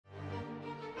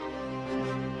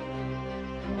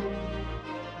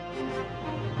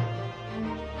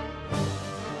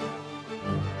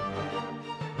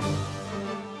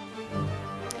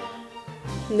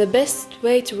The best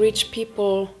way to reach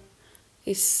people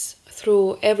is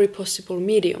through every possible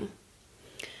medium.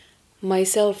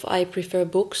 Myself, I prefer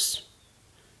books,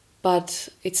 but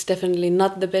it's definitely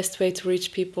not the best way to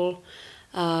reach people,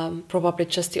 probably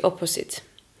just the opposite.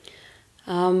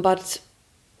 But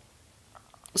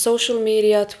social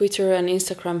media, Twitter and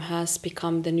Instagram has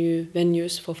become the new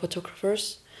venues for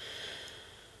photographers.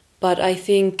 But I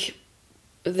think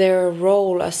their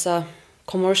role as a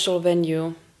commercial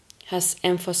venue has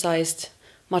emphasized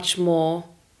much more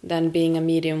than being a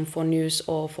medium for news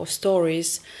or for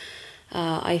stories.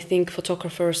 I think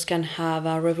photographers can have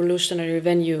a revolutionary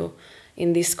venue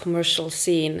in this commercial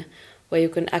scene where you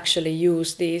can actually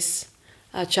use these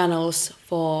channels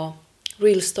for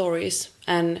real stories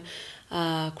and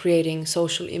creating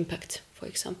social impact, for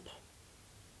example.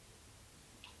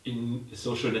 In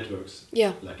social networks?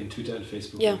 Yeah. Like in Twitter and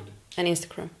Facebook? Yeah, and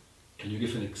Instagram. Can you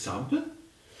give an example?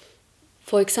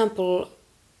 For example,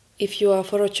 if you are a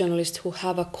photojournalist who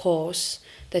have a cause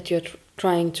that you're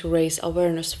trying to raise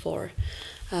awareness for,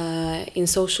 in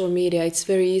social media it's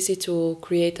very easy to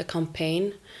create a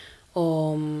campaign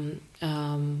or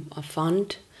a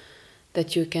fund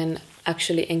that you can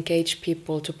actually engage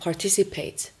people to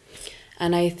participate.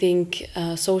 And I think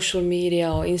social media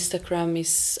or Instagram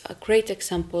is a great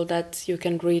example that you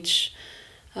can reach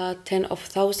tens of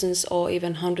thousands or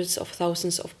even hundreds of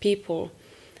thousands of people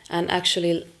and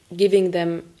actually giving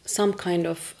them some kind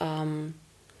of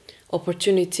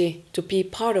opportunity to be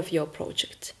part of your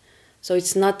project. So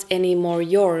it's not anymore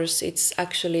yours, it's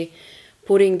actually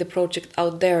putting the project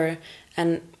out there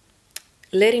and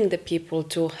letting the people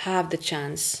to have the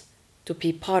chance to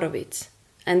be part of it.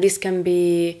 And this can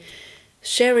be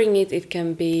sharing it, it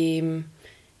can be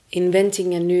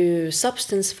inventing a new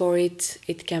substance for it,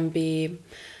 it can be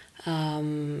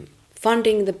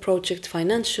funding the project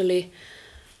financially,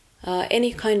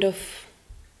 any kind of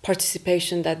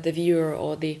participation that the viewer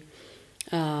or the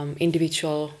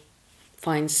individual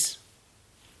finds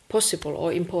possible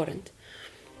or important.